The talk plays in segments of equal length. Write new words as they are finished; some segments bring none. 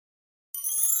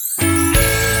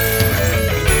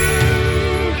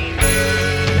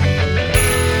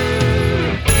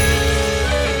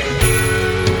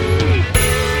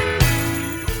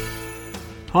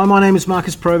Hi, my name is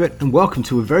Marcus Probert and welcome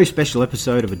to a very special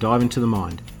episode of A Dive Into the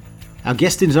Mind. Our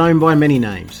guest is known by many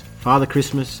names: Father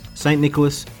Christmas, St.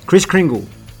 Nicholas, Kris Kringle,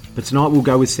 but tonight we'll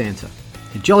go with Santa,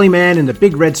 the jolly man in the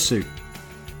big red suit.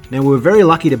 Now, we were very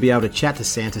lucky to be able to chat to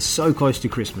Santa so close to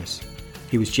Christmas.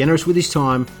 He was generous with his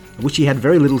time, of which he had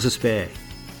very little to spare.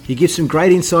 He gives some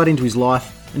great insight into his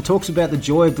life and talks about the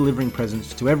joy of delivering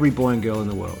presents to every boy and girl in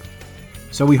the world.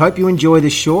 So we hope you enjoy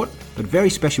this short but very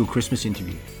special Christmas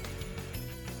interview.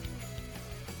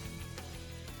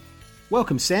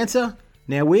 Welcome, Santa.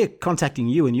 Now, we're contacting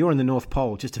you and you're in the North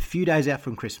Pole just a few days out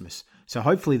from Christmas, so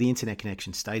hopefully the internet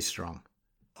connection stays strong.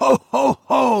 Ho, ho,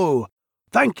 ho!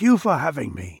 Thank you for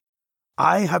having me.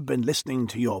 I have been listening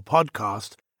to your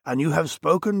podcast, and you have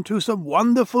spoken to some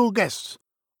wonderful guests,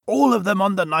 all of them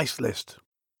on the nice list.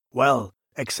 Well,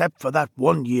 except for that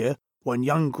one year when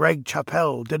young Greg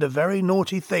Chappell did a very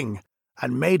naughty thing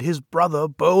and made his brother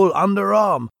bowl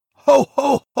underarm. Ho,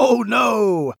 ho, ho,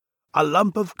 no! A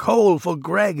lump of coal for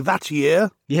Greg that year.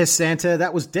 Yes, Santa,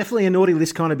 that was definitely a naughty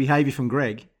list kind of behaviour from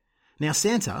Greg. Now,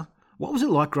 Santa, what was it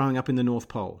like growing up in the North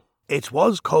Pole? It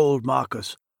was cold,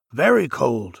 Marcus. Very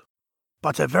cold.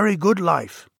 But a very good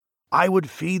life. I would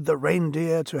feed the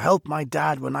reindeer to help my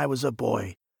dad when I was a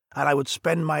boy, and I would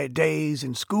spend my days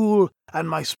in school and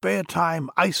my spare time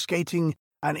ice skating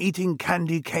and eating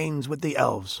candy canes with the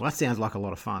elves. Well, that sounds like a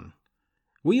lot of fun.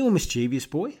 Were you a mischievous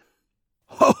boy?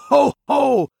 Ho, ho,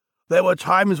 ho! There were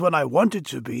times when I wanted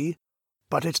to be,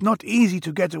 but it's not easy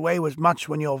to get away with much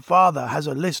when your father has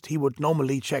a list he would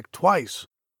normally check twice.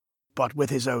 But with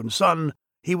his own son,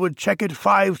 he would check it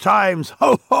 5 times.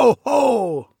 Ho, ho,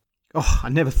 ho! Oh, I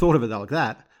never thought of it like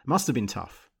that. It must have been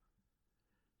tough.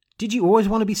 Did you always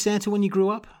want to be Santa when you grew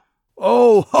up?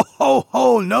 Oh, ho, ho,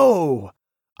 ho, no!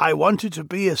 I wanted to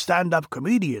be a stand-up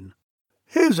comedian.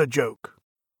 Here's a joke.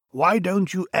 Why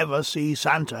don't you ever see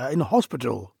Santa in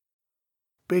hospital?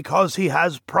 Because he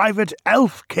has private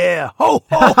elf care. Ho,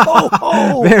 ho, ho,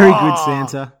 ho! Very good,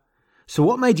 Santa. So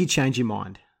what made you change your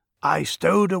mind? I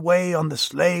stowed away on the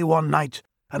sleigh one night,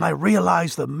 and I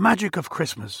realized the magic of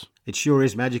Christmas. It sure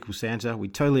is magical, Santa. We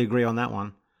totally agree on that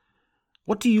one.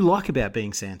 What do you like about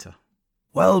being Santa?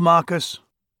 Well, Marcus,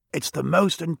 it's the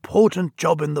most important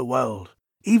job in the world,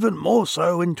 even more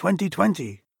so in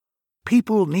 2020.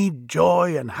 People need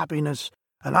joy and happiness,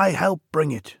 and I help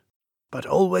bring it. But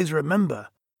always remember,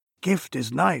 gift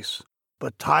is nice,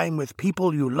 but time with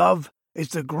people you love is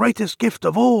the greatest gift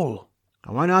of all.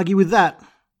 I won't argue with that.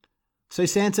 So,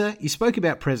 Santa, you spoke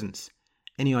about presents.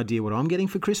 Any idea what I'm getting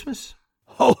for Christmas?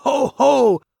 Ho, ho,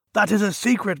 ho! That is a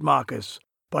secret, Marcus.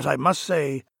 But I must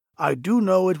say, I do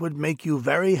know it would make you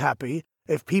very happy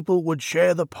if people would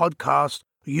share the podcast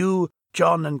you,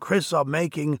 John, and Chris are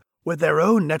making with their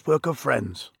own network of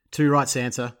friends. Too right,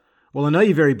 Santa. Well, I know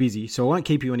you're very busy, so I won't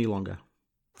keep you any longer.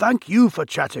 Thank you for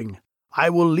chatting. I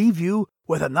will leave you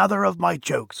with another of my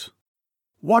jokes.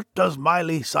 What does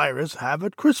Miley Cyrus have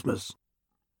at Christmas?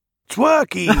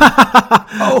 Twerky!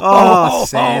 Ho, ho, ho,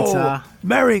 Santa. Ho.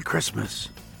 Merry Christmas.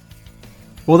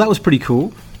 Well, that was pretty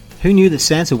cool. Who knew that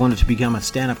Santa wanted to become a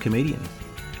stand-up comedian?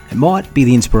 It might be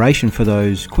the inspiration for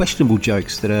those questionable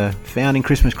jokes that are found in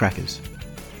Christmas crackers.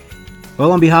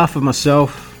 Well, on behalf of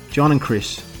myself, John and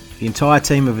Chris, the entire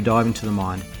team of A Dive Into the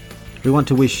Mind, we want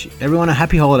to wish everyone a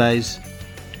happy holidays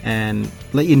and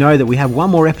let you know that we have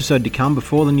one more episode to come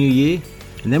before the new year,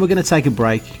 and then we're going to take a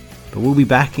break, but we'll be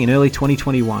back in early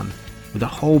 2021 with a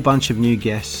whole bunch of new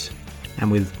guests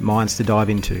and with minds to dive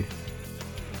into.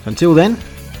 Until then,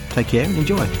 take care and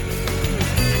enjoy.